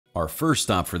Our first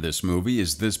stop for this movie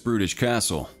is this brutish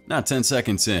castle. Not 10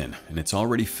 seconds in, and it's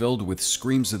already filled with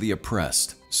screams of the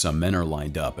oppressed. Some men are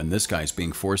lined up, and this guy's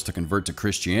being forced to convert to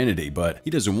Christianity, but he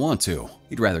doesn't want to.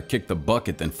 He'd rather kick the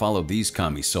bucket than follow these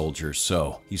commie soldiers,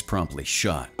 so he's promptly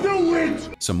shot. Do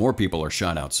it! Some more people are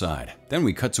shot outside. Then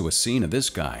we cut to a scene of this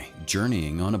guy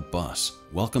journeying on a bus.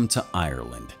 Welcome to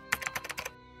Ireland.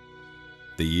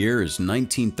 The year is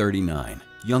 1939.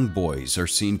 Young boys are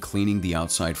seen cleaning the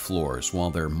outside floors while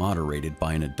they're moderated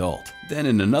by an adult. Then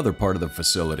in another part of the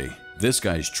facility, this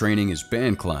guy's training his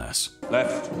band class.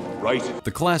 Left, right.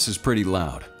 The class is pretty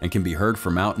loud and can be heard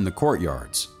from out in the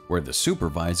courtyards, where the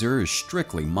supervisor is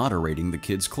strictly moderating the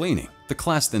kids' cleaning. The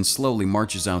class then slowly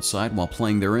marches outside while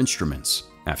playing their instruments.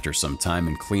 After some time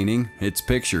in cleaning, it's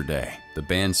picture day. The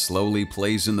band slowly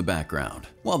plays in the background,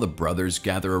 while the brothers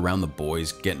gather around the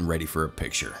boys getting ready for a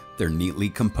picture. They're neatly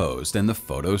composed and the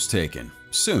photo's taken.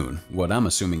 Soon, what I'm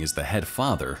assuming is the head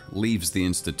father leaves the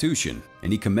institution,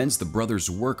 and he commends the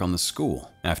brothers' work on the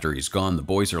school. After he's gone, the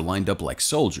boys are lined up like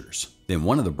soldiers. Then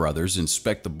one of the brothers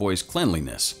inspects the boys'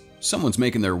 cleanliness. Someone's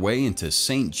making their way into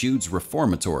St. Jude's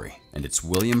Reformatory, and it's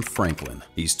William Franklin.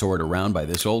 He's toured around by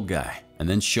this old guy, and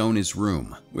then shown his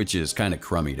room, which is kinda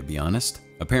crummy to be honest.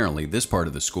 Apparently, this part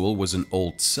of the school was an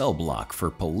old cell block for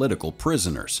political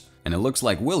prisoners, and it looks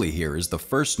like Willie here is the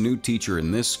first new teacher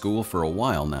in this school for a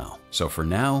while now. So for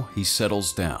now, he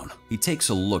settles down. He takes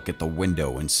a look at the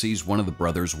window and sees one of the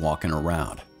brothers walking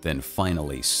around, then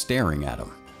finally staring at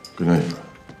him. Good night.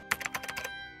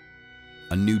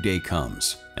 A new day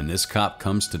comes, and this cop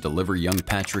comes to deliver young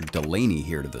Patrick Delaney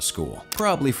here to the school,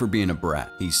 probably for being a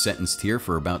brat. He's sentenced here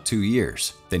for about 2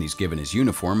 years. Then he's given his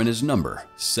uniform and his number,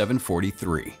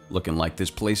 743, looking like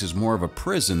this place is more of a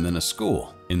prison than a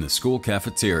school. In the school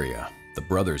cafeteria, the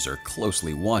brothers are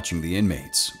closely watching the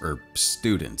inmates, or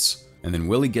students. And then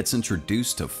Willie gets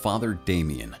introduced to Father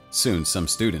Damien. Soon, some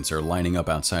students are lining up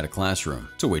outside a classroom,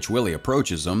 to which Willie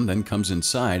approaches them, then comes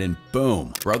inside and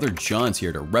boom! Brother John's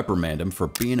here to reprimand him for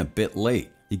being a bit late.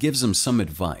 He gives them some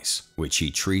advice, which he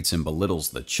treats and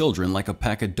belittles the children like a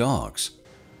pack of dogs.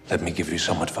 Let me give you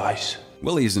some advice.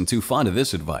 Willie isn't too fond of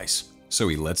this advice, so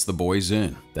he lets the boys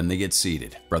in. Then they get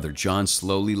seated. Brother John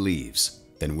slowly leaves.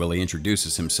 Then Willie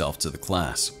introduces himself to the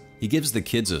class. He gives the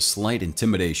kids a slight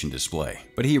intimidation display,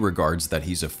 but he regards that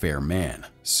he's a fair man.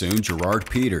 Soon Gerard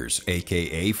Peters,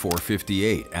 aka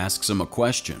 458, asks him a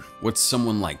question. What's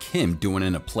someone like him doing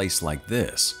in a place like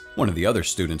this? One of the other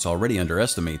students already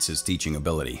underestimates his teaching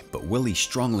ability, but Willie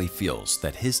strongly feels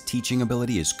that his teaching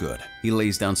ability is good. He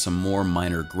lays down some more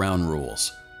minor ground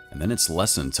rules. And then it's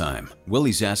lesson time.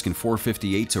 Willie's asking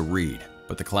 458 to read,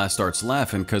 but the class starts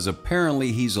laughing because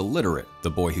apparently he's illiterate. The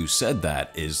boy who said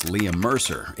that is Liam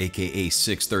Mercer, aka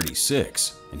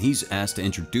 636, and he's asked to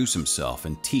introduce himself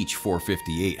and teach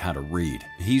 458 how to read.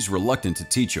 He's reluctant to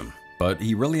teach him, but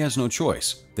he really has no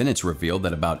choice. Then it's revealed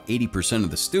that about 80%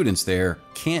 of the students there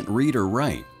can't read or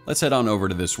write. Let's head on over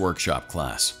to this workshop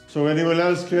class. So anyone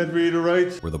else can't read or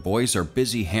write? Where the boys are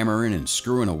busy hammering and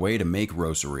screwing away to make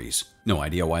rosaries. No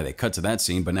idea why they cut to that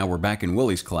scene, but now we're back in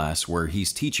Willie's class where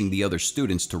he's teaching the other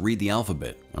students to read the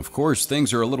alphabet. Of course,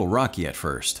 things are a little rocky at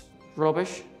first.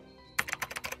 Rubbish.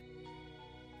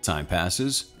 Time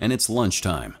passes, and it's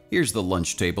lunchtime. Here's the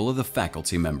lunch table of the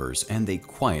faculty members, and they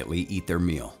quietly eat their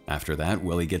meal. After that,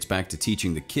 Willie gets back to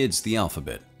teaching the kids the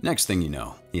alphabet. Next thing you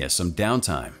know, he has some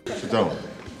downtime. Sit down.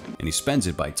 And he spends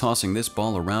it by tossing this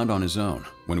ball around on his own.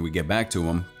 When we get back to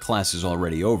him, class is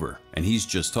already over, and he's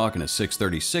just talking to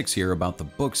 636 here about the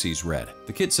books he's read.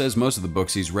 The kid says most of the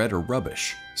books he's read are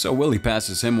rubbish, so Willie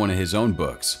passes him one of his own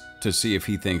books to see if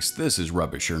he thinks this is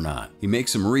rubbish or not. He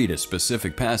makes him read a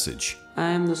specific passage. I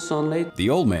am the sunlight. The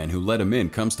old man who let him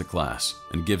in comes to class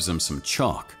and gives him some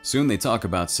chalk. Soon they talk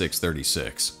about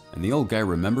 636, and the old guy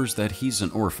remembers that he's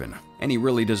an orphan, and he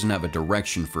really doesn't have a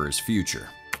direction for his future.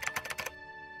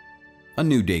 A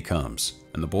new day comes,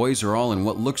 and the boys are all in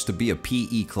what looks to be a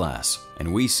PE class,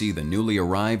 and we see the newly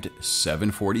arrived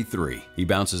 743. He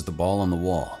bounces the ball on the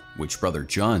wall, which Brother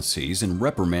John sees and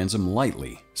reprimands him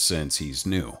lightly, since he's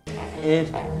new.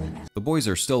 The boys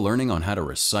are still learning on how to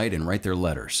recite and write their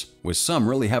letters, with some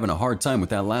really having a hard time with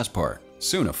that last part.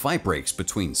 Soon a fight breaks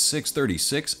between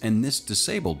 636 and this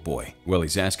disabled boy.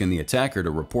 Willie's asking the attacker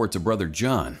to report to Brother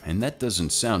John, and that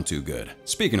doesn't sound too good.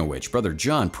 Speaking of which, Brother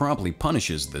John promptly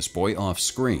punishes this boy off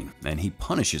screen, and he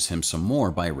punishes him some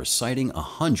more by reciting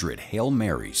 100 Hail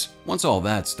Marys. Once all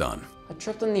that's done, I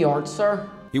tripped in the art, sir.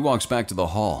 he walks back to the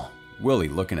hall, Willie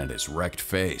looking at his wrecked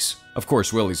face. Of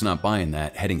course, Willie's not buying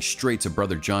that, heading straight to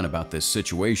Brother John about this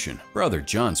situation. Brother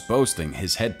John's boasting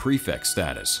his head prefect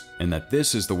status, and that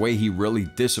this is the way he really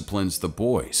disciplines the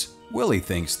boys. Willie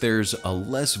thinks there's a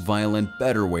less violent,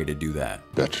 better way to do that.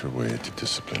 Better way to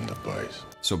discipline the boys.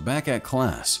 So back at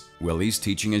class, Willie's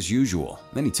teaching as usual.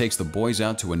 Then he takes the boys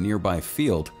out to a nearby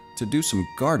field to do some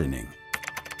gardening.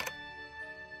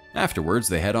 Afterwards,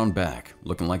 they head on back,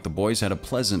 looking like the boys had a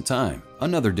pleasant time.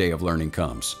 Another day of learning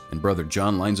comes, and Brother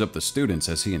John lines up the students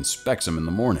as he inspects them in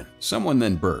the morning. Someone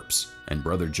then burps, and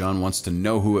Brother John wants to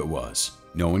know who it was.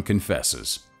 No one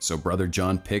confesses, so Brother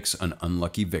John picks an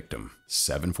unlucky victim,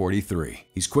 743.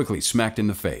 He's quickly smacked in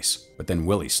the face, but then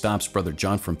Willie stops Brother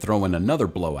John from throwing another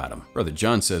blow at him. Brother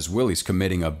John says Willie's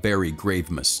committing a very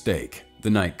grave mistake. The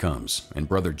night comes, and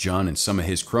Brother John and some of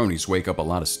his cronies wake up a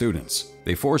lot of students.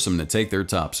 They force them to take their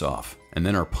tops off, and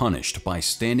then are punished by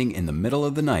standing in the middle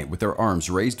of the night with their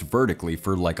arms raised vertically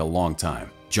for like a long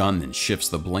time. John then shifts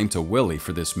the blame to Willie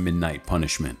for this midnight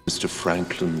punishment. Mr.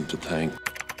 Franklin to thank.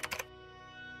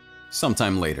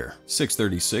 Sometime later,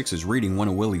 636 is reading one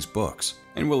of Willie's books,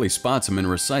 and Willie spots him and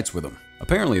recites with him.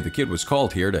 Apparently, the kid was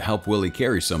called here to help Willie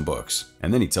carry some books,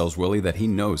 and then he tells Willie that he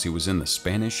knows he was in the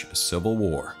Spanish Civil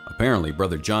War. Apparently,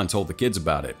 Brother John told the kids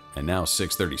about it, and now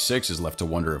 636 is left to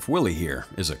wonder if Willie here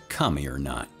is a commie or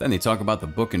not. Then they talk about the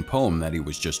book and poem that he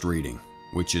was just reading,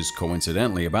 which is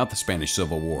coincidentally about the Spanish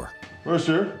Civil War. Oh,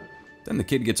 sure. Then the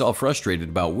kid gets all frustrated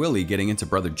about Willie getting into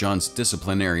Brother John's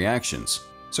disciplinary actions,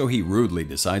 so he rudely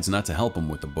decides not to help him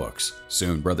with the books.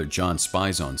 Soon, Brother John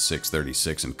spies on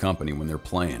 636 and company when they're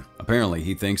playing. Apparently,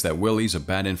 he thinks that Willie's a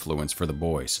bad influence for the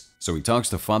boys, so he talks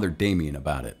to Father Damien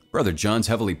about it. Brother John's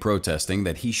heavily protesting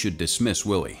that he should dismiss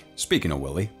Willie. Speaking of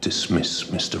Willie, Dismiss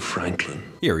Mr. Franklin.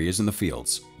 here he is in the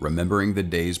fields, remembering the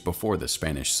days before the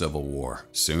Spanish Civil War.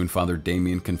 Soon, Father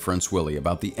Damien confronts Willie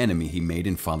about the enemy he made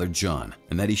in Father John,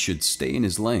 and that he should stay in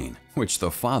his lane, which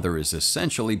the father is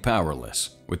essentially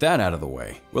powerless. With that out of the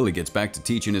way, Willie gets back to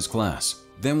teaching his class.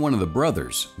 Then one of the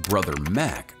brothers, Brother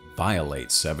Mac,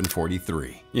 violates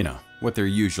 743. You know, what they're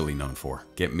usually known for.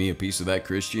 Get me a piece of that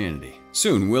Christianity.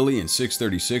 Soon, Willie and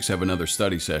 636 have another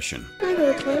study session,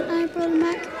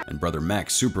 and Brother Mac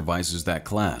supervises that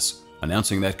class,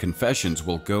 announcing that confessions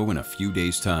will go in a few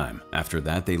days' time. After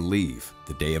that, they leave.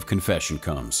 The day of confession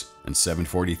comes, and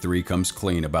 743 comes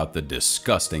clean about the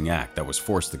disgusting act that was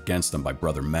forced against him by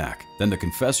Brother Mac. Then the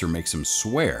confessor makes him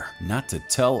swear not to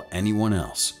tell anyone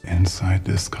else. Inside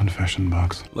this confession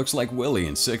box. Looks like Willie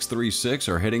and 636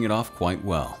 are hitting it off quite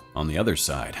well. On the other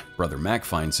side, Brother Mac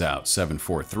finds out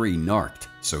 743 narked,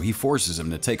 so he forces him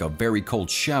to take a very cold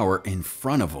shower in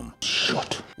front of him.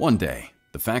 Shut. One day,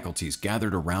 the faculty's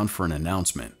gathered around for an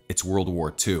announcement. It's World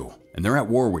War II, and they're at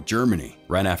war with Germany.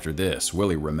 Right after this,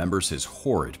 Willie remembers his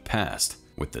horrid past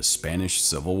with the Spanish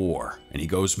Civil War, and he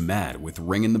goes mad with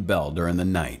ringing the bell during the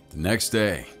night. The next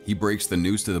day, he breaks the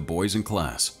news to the boys in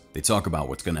class. They talk about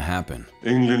what's going to happen.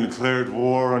 England declared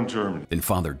war on Germany. Then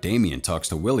Father Damien talks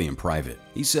to Willie in private.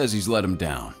 He says he's let him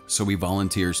down, so he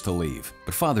volunteers to leave.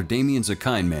 But Father Damien's a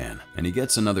kind man, and he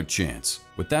gets another chance.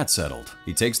 With that settled,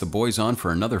 he takes the boys on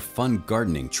for another fun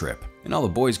gardening trip, and all the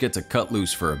boys get to cut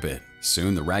loose for a bit.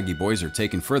 Soon, the Raggy boys are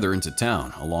taken further into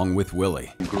town, along with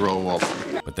Willie. Grow up.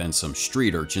 But then some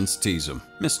street urchins tease him.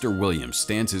 Mr. Williams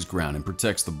stands his ground and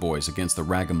protects the boys against the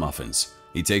ragamuffins.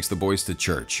 He takes the boys to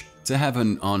church to have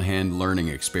an on-hand learning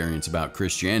experience about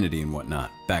Christianity and whatnot.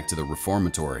 Back to the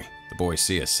reformatory, the boys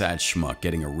see a sad schmuck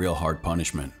getting a real hard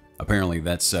punishment. Apparently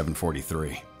that's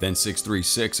 743. Then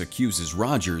 636 accuses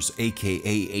Rogers, aka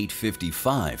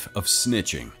 855, of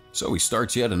snitching. So he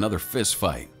starts yet another fist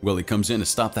fight. Willie comes in to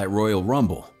stop that Royal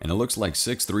Rumble, and it looks like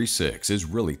 636 is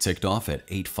really ticked off at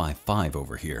 855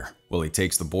 over here. Willie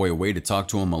takes the boy away to talk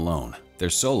to him alone. Their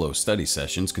solo study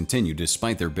sessions continue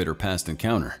despite their bitter past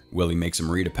encounter. Willie makes him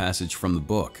read a passage from the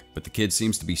book, but the kid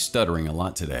seems to be stuttering a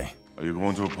lot today. Are you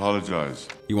going to apologize?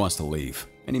 He wants to leave,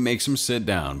 and he makes him sit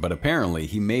down, but apparently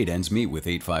he made ends meet with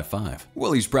 855.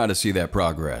 Willie's proud to see that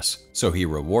progress, so he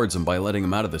rewards him by letting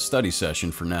him out of the study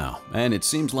session for now, and it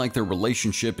seems like their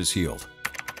relationship is healed.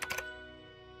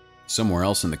 Somewhere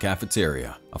else in the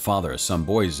cafeteria, a father of some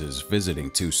boys is visiting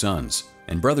two sons,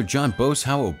 and Brother John boasts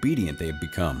how obedient they have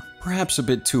become, perhaps a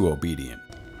bit too obedient.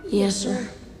 Yes, sir.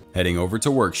 Heading over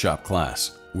to workshop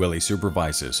class, Willie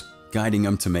supervises, guiding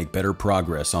them to make better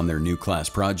progress on their new class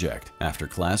project. After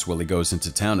class, Willie goes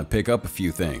into town to pick up a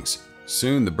few things.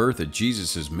 Soon, the birth of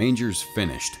Jesus' manger is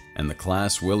finished, and the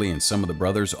class, Willie, and some of the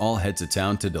brothers all head to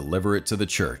town to deliver it to the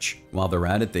church. While they're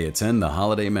at it, they attend the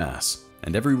holiday mass,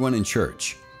 and everyone in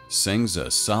church sings a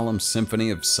solemn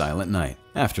symphony of Silent Night.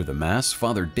 After the mass,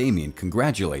 Father Damien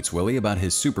congratulates Willie about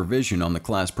his supervision on the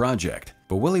class project.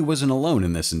 But Willie wasn't alone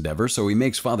in this endeavor, so he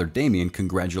makes Father Damien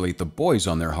congratulate the boys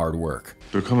on their hard work.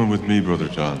 They're coming with me, Brother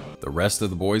John. The rest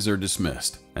of the boys are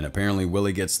dismissed, and apparently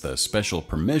Willie gets the special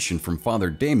permission from Father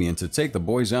Damien to take the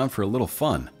boys out for a little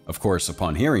fun. Of course,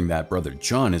 upon hearing that, Brother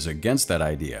John is against that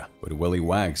idea, but Willie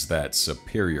wags that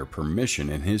superior permission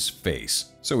in his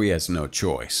face, so he has no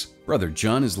choice. Brother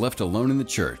John is left alone in the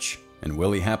church, and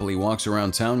Willie happily walks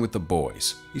around town with the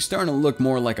boys. He's starting to look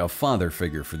more like a father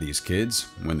figure for these kids.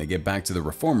 When they get back to the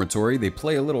reformatory, they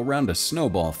play a little round of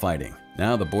snowball fighting.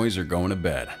 Now the boys are going to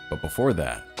bed, but before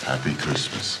that, Happy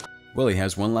Christmas. Willie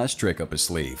has one last trick up his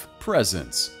sleeve.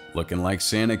 Presents. Looking like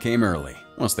Santa came early.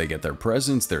 Once they get their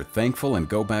presents, they're thankful and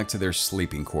go back to their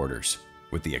sleeping quarters,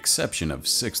 with the exception of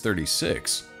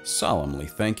 636, solemnly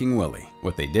thanking Willie.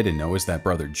 What they didn't know is that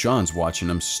Brother John's watching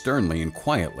them sternly and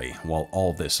quietly while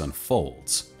all this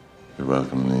unfolds. You're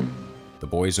welcome, Liam. The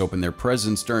boys open their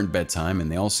presents during bedtime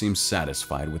and they all seem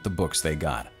satisfied with the books they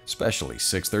got, especially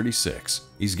 636.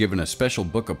 He's given a special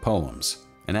book of poems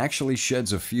and actually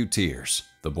sheds a few tears.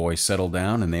 The boys settle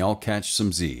down and they all catch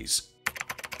some Z's.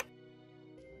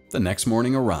 The next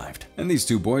morning arrived, and these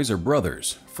two boys are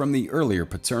brothers from the earlier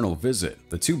paternal visit.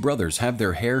 The two brothers have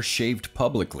their hair shaved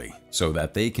publicly so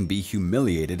that they can be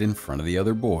humiliated in front of the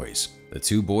other boys. The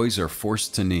two boys are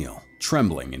forced to kneel,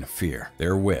 trembling in fear.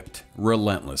 They're whipped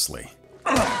relentlessly.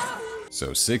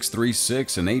 So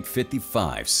 636 and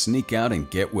 855 sneak out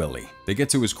and get Willie. They get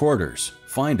to his quarters,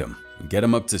 find him, and get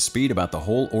him up to speed about the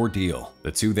whole ordeal.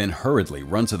 The two then hurriedly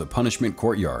run to the punishment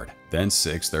courtyard. Then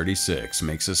 636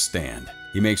 makes a stand.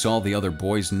 He makes all the other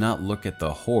boys not look at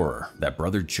the horror that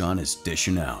Brother John is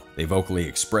dishing out. They vocally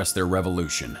express their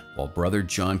revolution, while Brother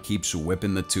John keeps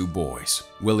whipping the two boys.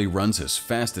 Willie runs as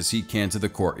fast as he can to the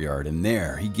courtyard, and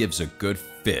there he gives a good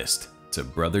fist to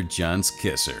Brother John's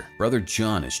kisser. Brother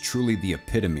John is truly the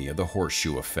epitome of the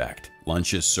horseshoe effect.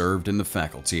 Lunch is served in the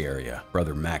faculty area.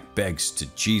 Brother Mac begs to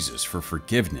Jesus for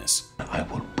forgiveness. I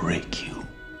will break you.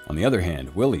 On the other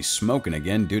hand, Willie's smoking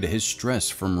again due to his stress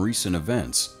from recent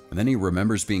events, and then he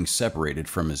remembers being separated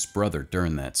from his brother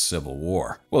during that Civil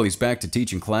War. Well, he's back to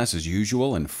teaching class as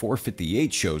usual, and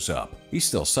 458 shows up. He's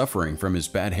still suffering from his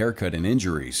bad haircut and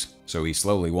injuries, so he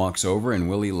slowly walks over and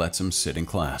Willie lets him sit in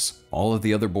class. All of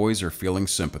the other boys are feeling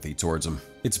sympathy towards him.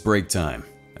 It's break time,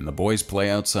 and the boys play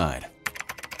outside.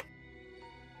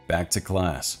 Back to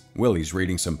class. Willie's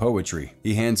reading some poetry.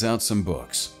 He hands out some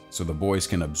books so the boys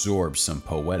can absorb some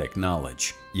poetic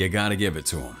knowledge. You gotta give it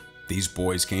to him. These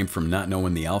boys came from not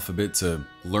knowing the alphabet to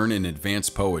learning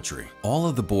advanced poetry. All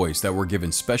of the boys that were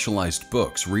given specialized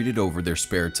books read it over their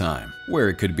spare time, where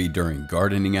it could be during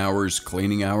gardening hours,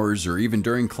 cleaning hours, or even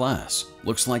during class.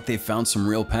 Looks like they found some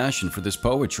real passion for this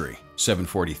poetry.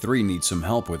 743 needs some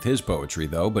help with his poetry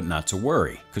though, but not to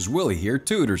worry, cause Willie here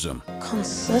tutors him.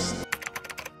 Consistent.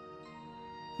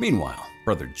 Meanwhile,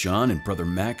 Brother John and Brother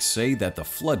Mac say that the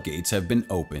floodgates have been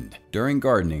opened during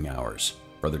gardening hours.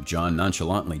 Brother John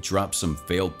nonchalantly drops some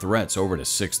veiled threats over to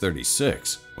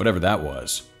 636, whatever that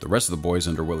was. The rest of the boys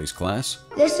under Willie's class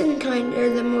Listen, kind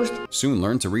are the most soon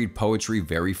learn to read poetry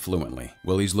very fluently.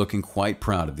 Willie's looking quite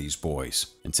proud of these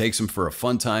boys and takes them for a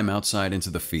fun time outside into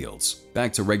the fields.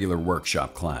 Back to regular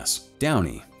workshop class.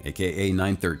 Downey, aka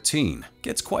 913,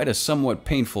 gets quite a somewhat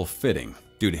painful fitting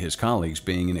due to his colleagues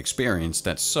being inexperienced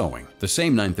at sewing. The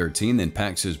same 913 then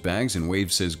packs his bags and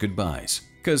waves his goodbyes,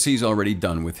 cause he's already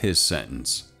done with his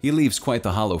sentence. He leaves quite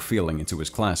the hollow feeling into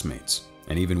his classmates,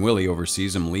 and even Willie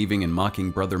oversees him leaving and mocking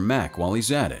Brother Mac while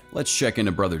he's at it. Let's check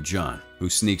into Brother John, who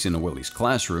sneaks into Willie's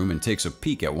classroom and takes a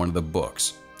peek at one of the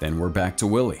books. Then we're back to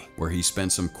Willie, where he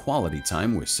spent some quality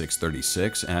time with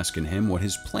 636 asking him what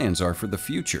his plans are for the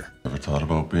future. Ever thought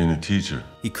about being a teacher?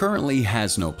 He currently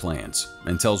has no plans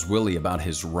and tells Willie about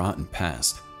his rotten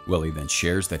past. Willie then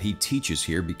shares that he teaches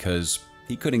here because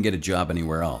he couldn't get a job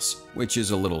anywhere else, which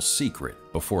is a little secret.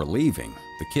 Before leaving,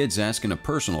 the kid's asking a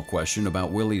personal question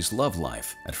about Willie's love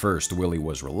life. At first, Willie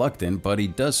was reluctant, but he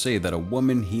does say that a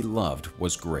woman he loved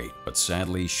was great, but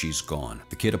sadly, she's gone.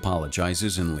 The kid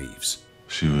apologizes and leaves.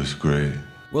 She was great.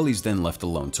 Willie's then left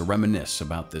alone to reminisce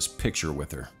about this picture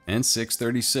with her, and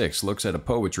 636 looks at a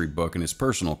poetry book in his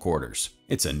personal quarters.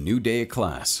 It's a new day of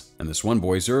class, and this one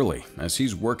boy's early, as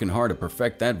he's working hard to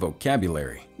perfect that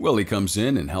vocabulary. Willie comes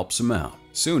in and helps him out.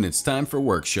 Soon it's time for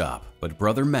workshop, but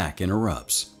Brother Mac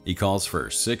interrupts. He calls for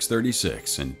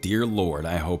 636, and dear Lord,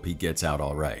 I hope he gets out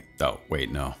all right. Oh,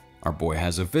 wait, no. Our boy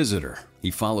has a visitor.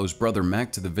 He follows Brother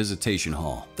Mac to the visitation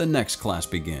hall. The next class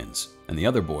begins, and the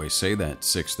other boys say that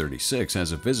 636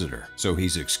 has a visitor, so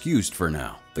he's excused for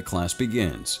now. The class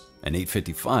begins, and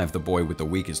 855, the boy with the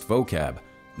weakest vocab,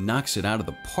 knocks it out of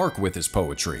the park with his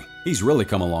poetry. He's really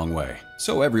come a long way,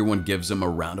 so everyone gives him a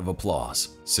round of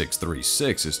applause.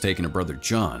 636 is taken to Brother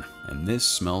John, and this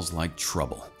smells like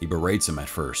trouble. He berates him at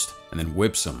first, and then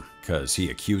whips him, cause he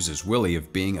accuses Willie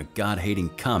of being a God-hating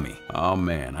commie. Oh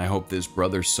man, I hope this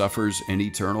brother suffers in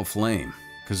eternal flame.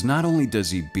 Cause not only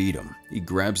does he beat him, he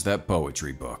grabs that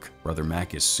poetry book. Brother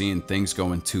Mac is seeing things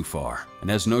going too far, and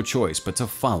has no choice but to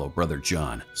follow Brother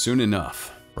John. Soon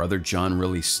enough, Brother John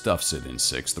really stuffs it in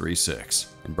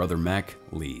 636, and Brother Mac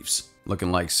leaves.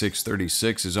 Looking like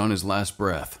 636 is on his last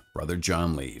breath, Brother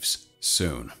John leaves.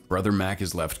 Soon, Brother Mac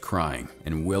is left crying,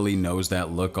 and Willie knows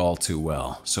that look all too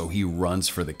well, so he runs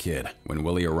for the kid. When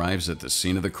Willie arrives at the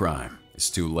scene of the crime, it's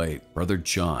too late. Brother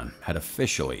John had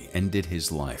officially ended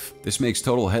his life. This makes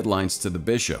total headlines to the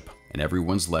bishop, and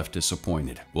everyone's left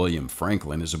disappointed. William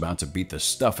Franklin is about to beat the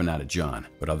stuffing out of John,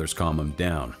 but others calm him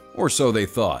down. Or so they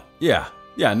thought.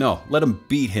 No, let him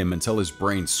beat him until his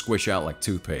brains squish out like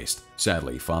toothpaste.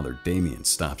 Sadly, Father Damien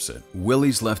stops it.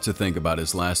 Willie's left to think about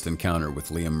his last encounter with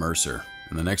Liam Mercer.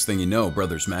 And the next thing you know,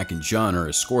 Brothers Mac and John are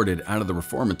escorted out of the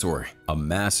reformatory. A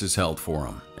mass is held for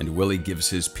him, and Willie gives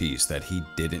his piece that he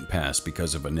didn't pass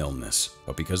because of an illness,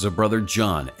 but because of Brother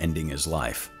John ending his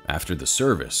life. After the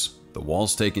service, the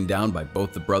wall's taken down by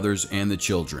both the brothers and the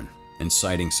children,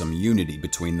 inciting some unity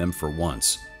between them for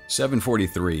once.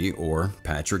 743, or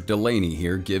Patrick Delaney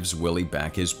here, gives Willie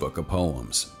back his book of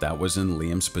poems. That was in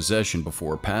Liam's possession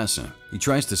before passing. He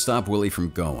tries to stop Willie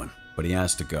from going, but he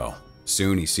has to go.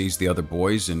 Soon he sees the other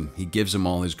boys and he gives them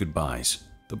all his goodbyes.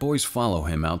 The boys follow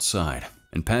him outside,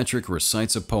 and Patrick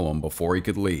recites a poem before he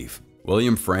could leave.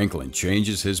 William Franklin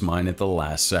changes his mind at the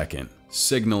last second,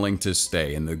 signaling to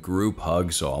stay, and the group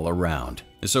hugs all around.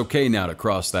 It's okay now to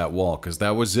cross that wall, cause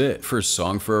that was it for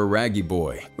Song for a Raggy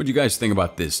Boy. What'd you guys think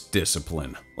about this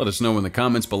discipline? Let us know in the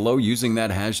comments below using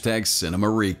that hashtag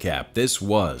 #CinemaRecap. This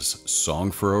was Song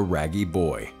for a Raggy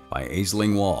Boy by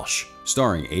Aisling Walsh,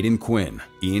 starring Aidan Quinn,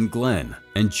 Ian Glenn,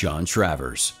 and John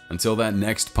Travers. Until that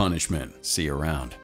next punishment, see you around.